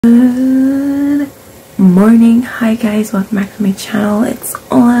Good morning. Hi guys, welcome back to my channel. It's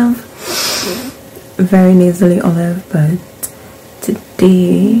Olive, very nasally Olive, but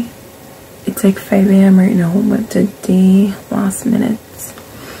today it's like 5 a.m. right now, but today last minute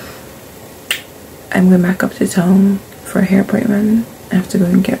I'm going back up to town for a hair appointment. I have to go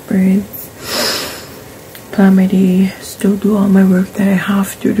and get braids, plan my day, still do all my work that I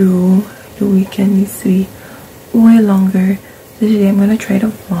have to do. The weekend needs to be way longer. Today I'm gonna try to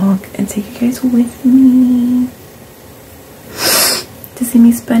vlog and take you guys with me to see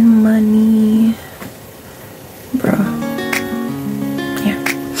me spend money, bruh. Yeah.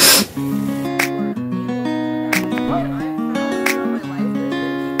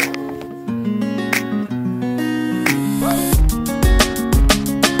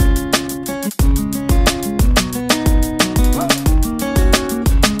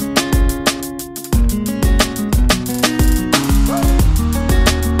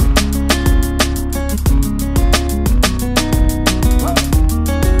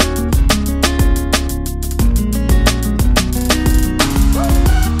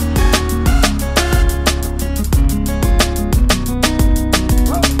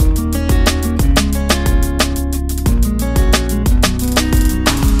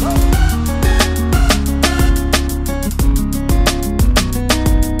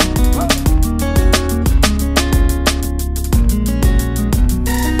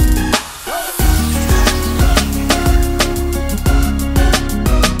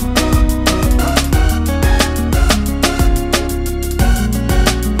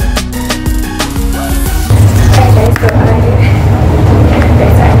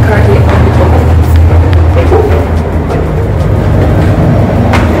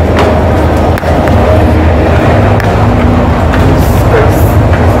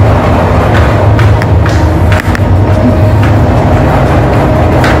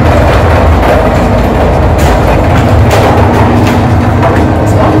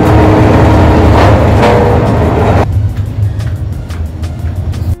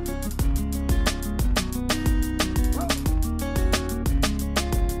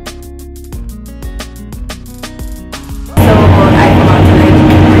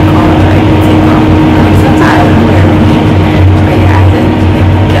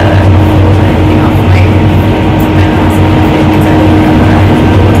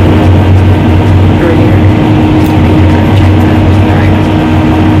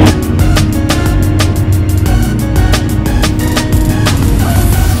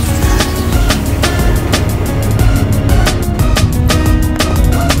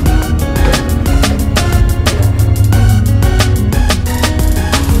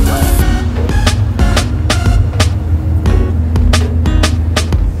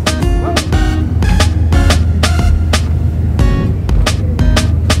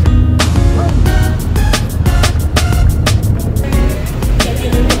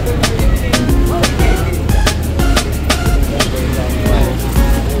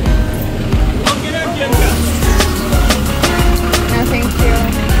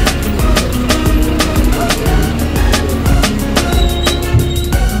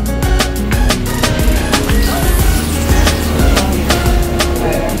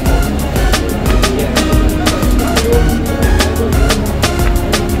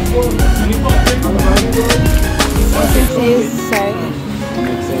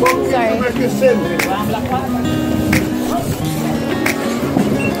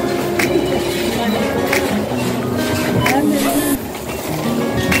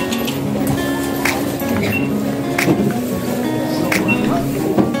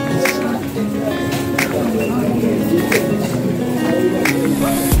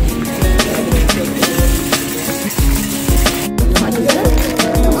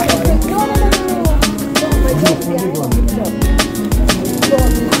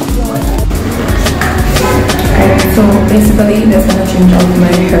 So basically they're gonna change all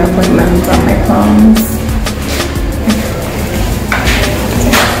my hair appointments and my plans.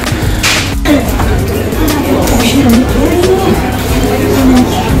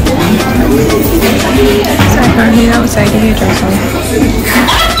 So I currently outside the hairdresser.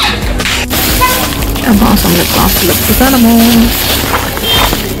 I bought some lip gloss to look presentable.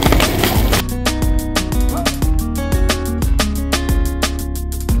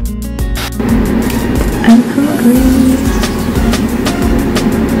 I'm hungry.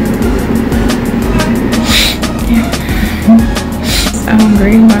 I'm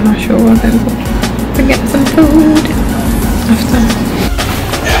hungry, but I'm not sure what I'm going to get some food after.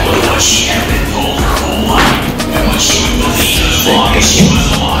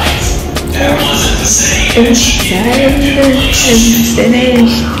 It wasn't the same. inside and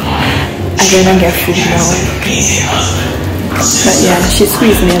finished. I'm gonna get food now. But yeah, she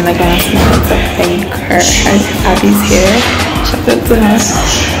squeezed me in the last minute to thank her and Abby's here. Shout out to her.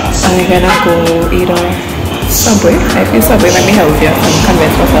 And we're gonna go eat a Subway. I feel Subway might be healthier. I'm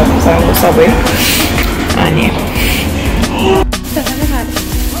convinced myself, so I'm going to Subway. And yeah.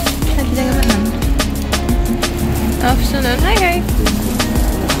 Afternoon. Hi guys.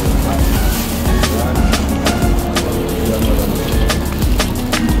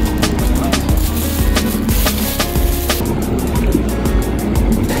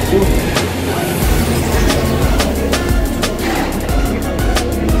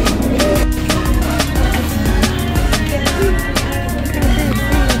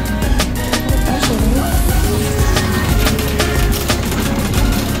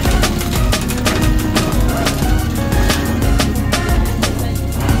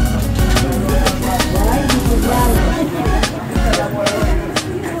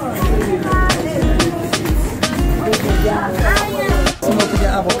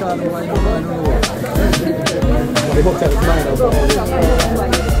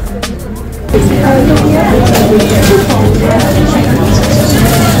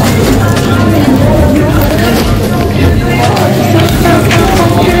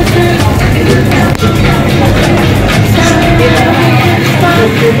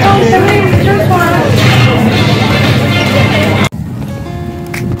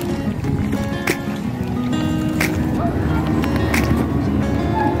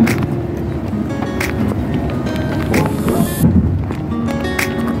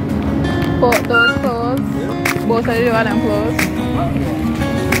 Both those clothes. Both of the them clothes.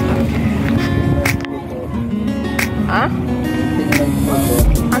 Huh?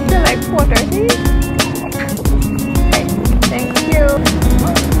 Until like 4:30.